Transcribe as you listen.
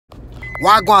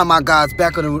Wagwan, my guys,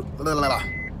 back on the...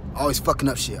 Always fucking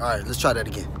up shit. All right, let's try that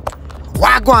again.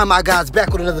 Wagwan, my guys,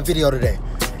 back with another video today.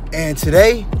 And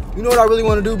today, you know what I really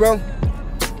want to do, bro?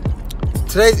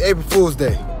 Today's April Fool's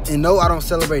Day. And no, I don't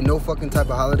celebrate no fucking type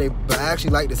of holiday, but I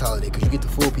actually like this holiday because you get to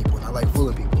fool people, and I like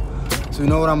fooling people. So you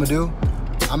know what I'm going to do?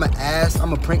 I'm going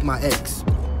to prank my ex.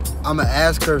 I'm going to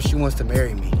ask her if she wants to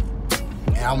marry me.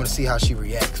 And I'm going to see how she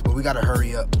reacts. But we got to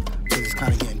hurry up because it's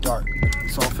kind of getting dark.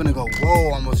 So I'm finna go,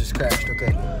 whoa, I almost just crashed,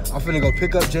 okay. I'm finna go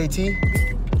pick up JT.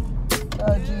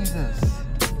 Oh, Jesus.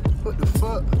 What the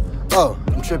fuck? Oh,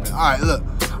 I'm tripping. All right, look.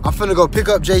 I'm finna go pick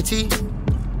up JT.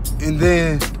 And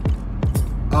then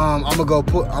I'm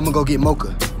gonna go get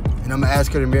Mocha. And I'm gonna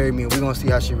ask her to marry me and we're gonna see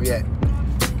how she react.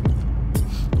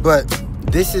 But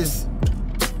this is,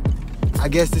 I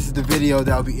guess this is the video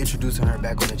that I'll be introducing her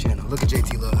back on the channel. Look at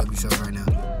JT little ugly self right now.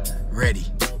 Ready.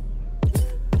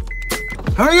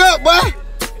 Hurry up, boy!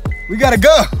 We gotta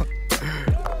go!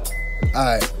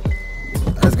 Alright.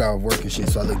 I just got work and shit,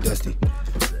 so I look dusty.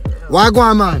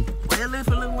 Wagwan, man. Why you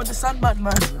living with the sunbutton,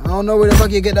 man? I don't know where the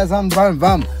fuck you get that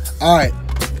sunbutton. Alright.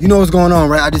 You know what's going on,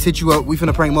 right? I just hit you up. We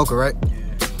finna prank Mocha, right?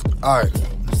 Alright.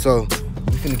 So,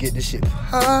 we finna get this shit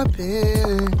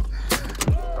poppin'.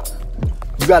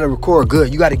 You gotta record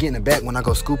good. You gotta get in the back when I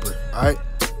go scoop her, alright?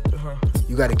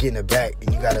 You gotta get in the back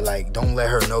and you gotta like, don't let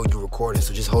her know you're recording,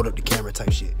 so just hold up the camera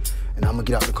type shit. And I'm gonna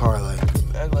get out the car like.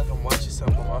 Act like I'm watching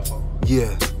something on my phone.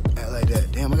 Yeah, act like that.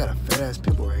 Damn, I got a fat ass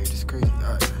pimple right here, this is crazy.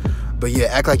 Alright. But yeah,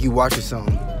 act like you watching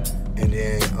something. And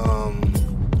then, I'm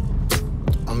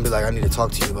gonna be like, I need to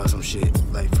talk to you about some shit,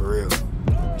 like for real.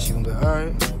 And she gonna be like,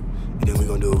 alright. And then we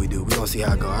gonna do what we do. We gonna see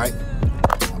how it go, alright?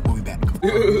 We'll be back.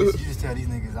 You just tell these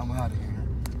niggas I'm out of here.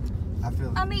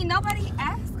 I mean, nobody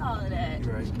asks all of that.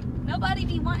 You're right. Nobody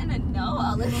be wanting to know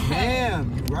all of that.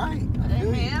 Damn, you're right. What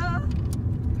the hell?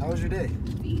 How was your day?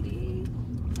 BD.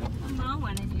 My mom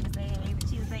wanted you to say it, but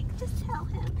she was like, just tell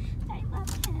him I love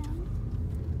him.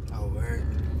 Oh, word.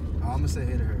 Oh, I'm gonna say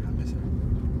hey to her. I miss her.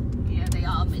 Yeah, they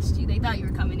all missed you. They thought you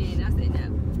were coming in. I said no.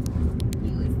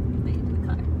 You was staying in the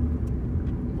car.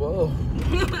 Whoa.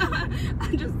 I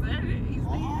just said it. He's staying in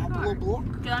the car.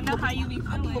 Cause I know how you be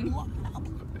feeling.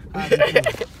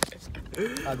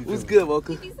 What's good,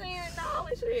 Mocha? You be saying all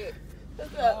this shit.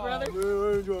 What's up, brother? Man, I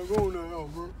ain't trying to go in there,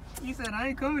 bro. You said I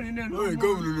ain't coming in there no more. I ain't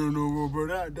coming in there no more, bro.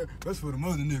 That's for the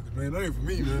mother niggas, man. That ain't for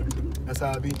me, man. That's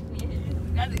how I be. Yeah,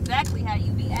 that's exactly how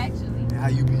you be, actually. How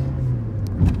you be?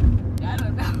 I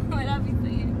don't know what I be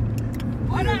saying.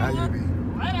 Whatever. Yeah, how you be?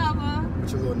 Whatever.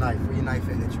 What's your little knife? Where your knife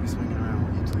at that you be swinging around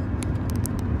on YouTube?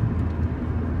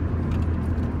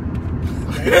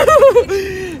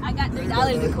 I got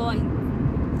 $3 in coin.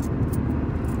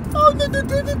 Oh,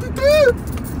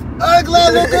 I'm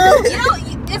glad little girl.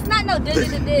 It's not no dig,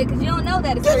 because you don't know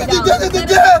that it's $3.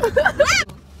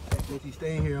 JT,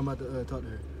 stay in here. I'm about to talk to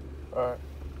her. Alright.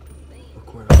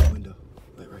 Record out the window.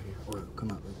 Like right here. Or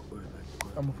come out. Record.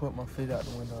 I'm gonna put my feet out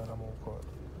the window and I'm gonna record.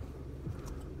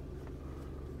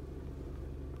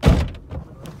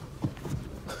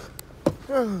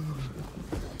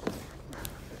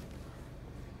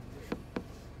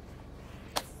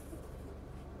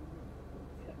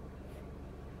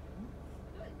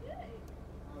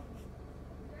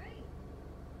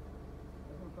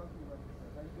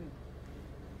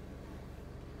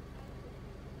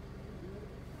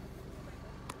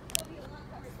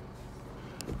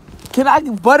 Can I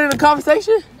butt in the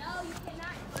conversation? No, you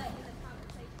cannot butt in the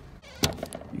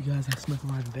conversation. You guys, I snuck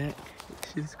around the back.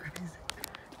 Shit is crazy.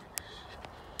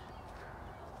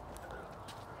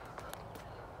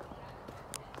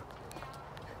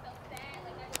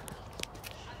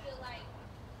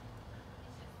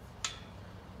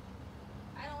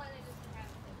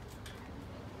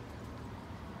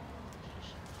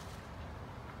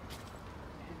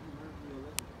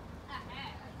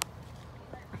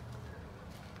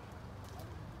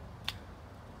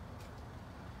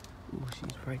 Ooh,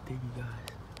 she's right there, you guys.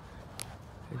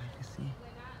 As you can see.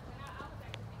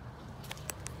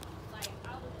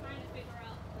 I was trying to figure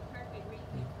out the perfect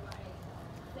reason, like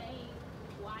saying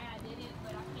why I did it,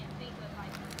 but I can't think of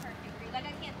like the perfect reason. Like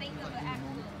I can't think of an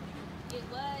actual. It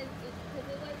wasn't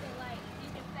like you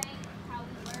can say how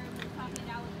we were talking.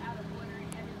 I was out of order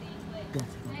and everything, but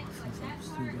that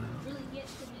part really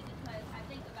gets to me because I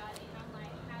think about it and I'm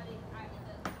like, how did I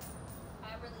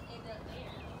really end up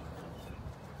there?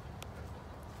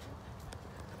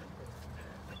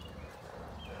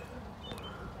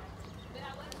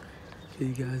 Okay,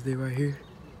 you guys, they right here.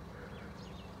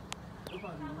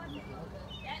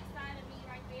 That side of me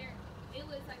right there, it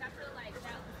was like I feel like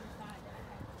that was the side that I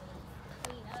had to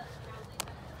clean up, and I was able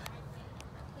to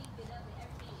clean it up and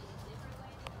everything in a different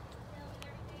way and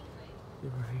everything. But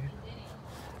You're right here.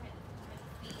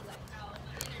 See like how my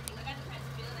energy, like I just had to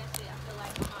feel that shit. I feel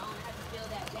like on my own, I had to feel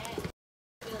that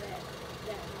feel that.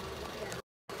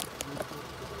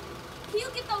 Can you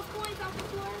get those coins off the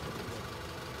floor? I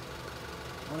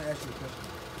want to ask you a question.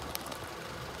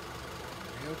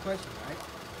 Real question, right?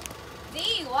 D,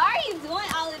 why are you doing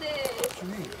all of this? What you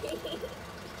mean?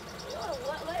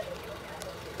 What?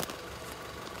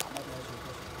 I'm about to ask you a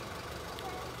question.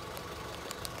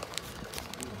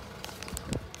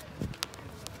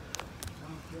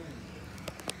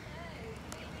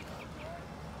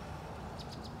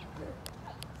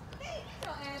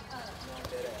 Don't add up.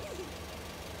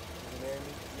 You marry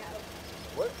me?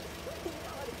 What?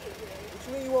 What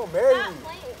you mean you won't marry Stop me?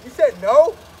 playing. You said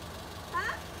no?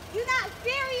 Huh? You're not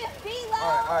serious, D-Lo.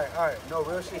 All right. No,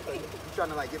 real shit. You trying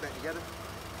to like get back together?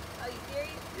 Are you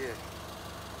serious? Yeah.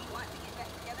 You want to get back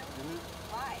together?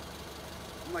 Why?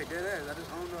 I'm like dead ass. I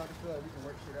don't know. I just feel like we can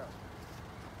work shit out.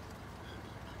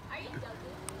 Are you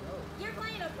joking? No. You're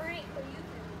playing a prank for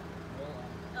YouTube.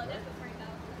 Oh, that's a prank out.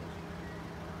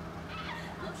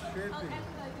 Tripping.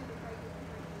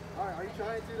 All right, are you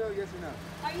trying to though? Yes or no?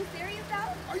 Are you serious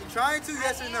though? Are you trying to?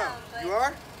 Yes I or no? am, but- You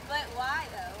are? But why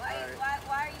though? Why Alright. are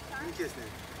you Let trying? me kiss then.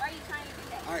 Why are you trying to do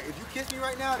that? All right, if you kiss me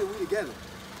right now, then we together.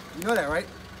 You know that, right?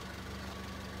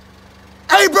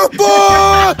 April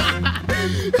Fool!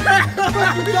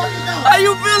 How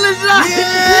you feeling, son?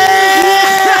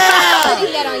 Yeah!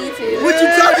 Putting that on YouTube. What you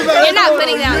talking about? You're not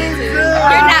putting that on YouTube.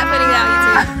 You're not putting that on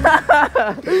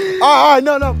YouTube. All right,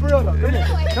 no, for real though.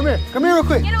 Come here real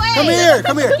quick. Get away. Come here.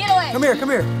 Get away. Come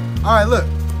here. All right, look.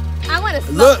 I want to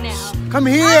smoke Look, now. come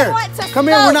here. I want to Come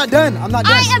here, we're smoke. not done. I'm not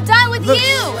done. I am done with Look,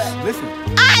 you. Listen.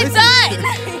 I'm done.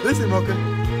 Listen, Mocha.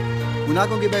 We're not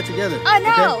gonna get back together. Oh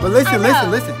no. Okay? But listen.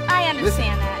 I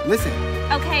understand that. Listen.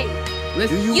 Okay.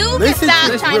 Listen. Do you You listen can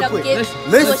stop to trying real to quick. get.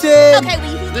 Listen. Okay, we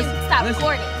can stop Listen.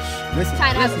 recording. Listen.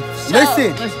 Trying to have a show.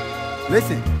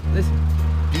 Listen. Listen.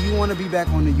 Do you want to be back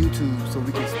on the YouTube so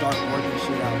we can start working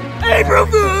shit out? April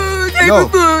Fools!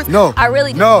 No. I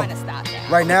really just want to stop that.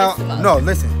 Right now, no.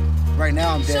 Listen. Right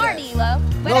now, I'm dead. Sure, ass. D-Lo. No,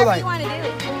 Whatever like- you want to do.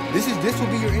 This will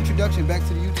be your introduction back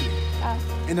to the YouTube.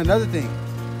 And another thing,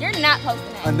 You're not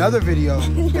posting that. another video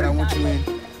that I want you in.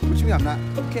 What you mean I'm not?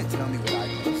 You can't tell me what I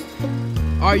post.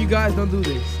 Alright, you guys, don't do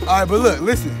this. All right, but look,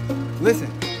 listen.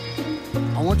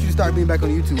 I want you to start being back on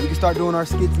YouTube. We can start doing our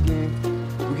skits again.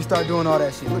 We can start doing all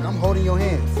that shit. Look, I'm holding your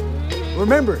hands.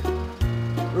 Remember,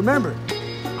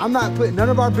 I'm not putting none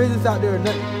of our business out there or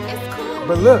nothing. It's cool.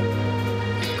 But look,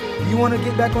 you want to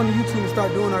get back on the YouTube and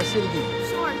start doing our shit again?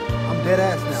 Sure. I'm dead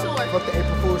ass now. Sure. Fuck the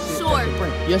April Fool's shit. Sure. Fuck the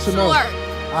prank. Yes or no? Sure.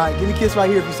 All right, give me a kiss right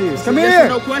here if you're serious. Come Yes here. or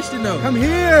no question though. Come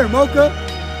here, Mocha.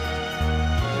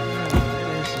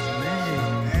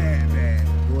 Man,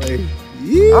 boy.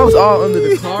 I was all under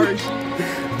the car and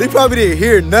shit. They probably didn't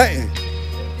hear nothing.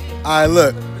 All right,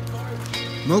 look.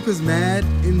 Mocha's mad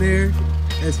in there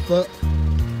as fuck.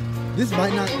 This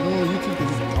might not go on YouTube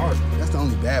because it's dark. That's the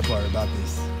only bad part about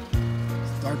this.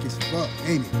 It's dark as fuck,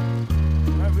 ain't it?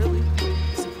 Not really.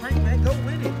 It's a prank, man. Go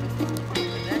with it.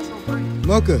 That's no prank.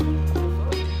 Mocha,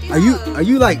 are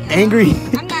you like angry?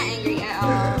 I'm not angry at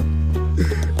all.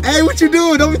 Hey, what you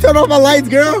doing? Don't be turning off my lights,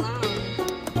 girl.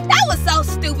 That was so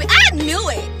stupid. I knew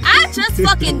it. I just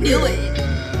fucking knew it.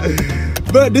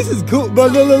 But this is cool.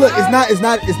 But look. It's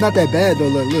not that bad though.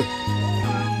 Look.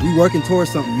 We working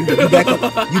towards something. You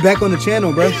back on the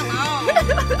channel, bro. Leave me alone.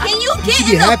 Can you get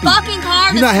You in the happy. fucking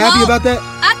car? You not happy about that?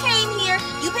 I came here.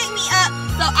 You picked me up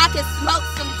so I could smoke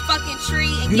some fucking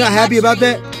tree. And You get not my happy about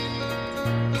tree. that?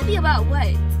 Happy about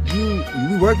what?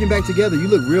 We working back together. You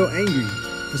look real angry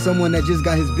for someone that just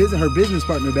got her business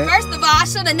partner back. First of all, I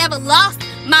should have never lost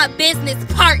my business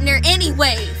partner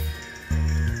anyways.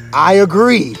 I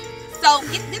agree. So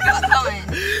get the fuck going.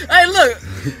 Hey, look.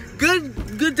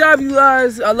 Good job, you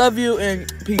guys. I love you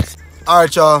and peace. All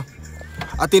right, y'all.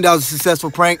 I think that was a successful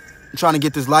prank. I'm trying to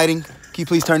get this lighting. Can you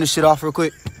please turn this shit off real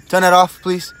quick? Turn that off,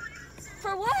 please.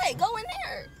 For what? Go in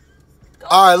there.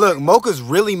 All right, look. Mocha's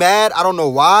really mad. I don't know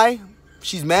why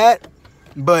she's mad,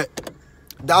 but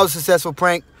that was a successful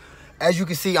prank. As you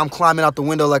can see, I'm climbing out the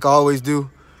window like I always do.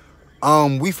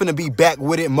 We finna be back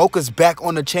with it. Mocha's back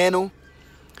on the channel.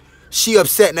 She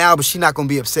upset now, but she not gonna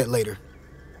be upset later.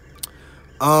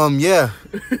 Yeah.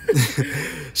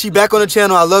 She back on the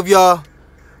channel. I love y'all.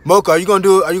 Mocha, are you gonna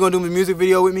do a music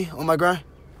video with me on my grind?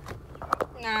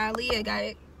 Nah, Leah got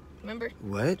it. Remember?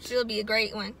 What? She'll be a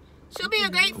great one. She'll be a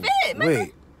great fit. Remember?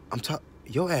 Wait,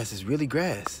 your ass is really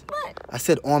grass. What? I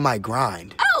said on my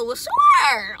grind. Oh, well,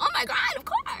 sure. Oh my God, of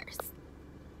course.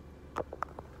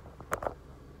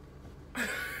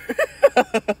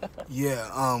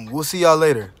 Yeah, we'll see y'all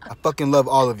later. I fucking love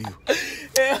all of you.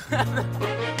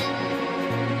 Yeah.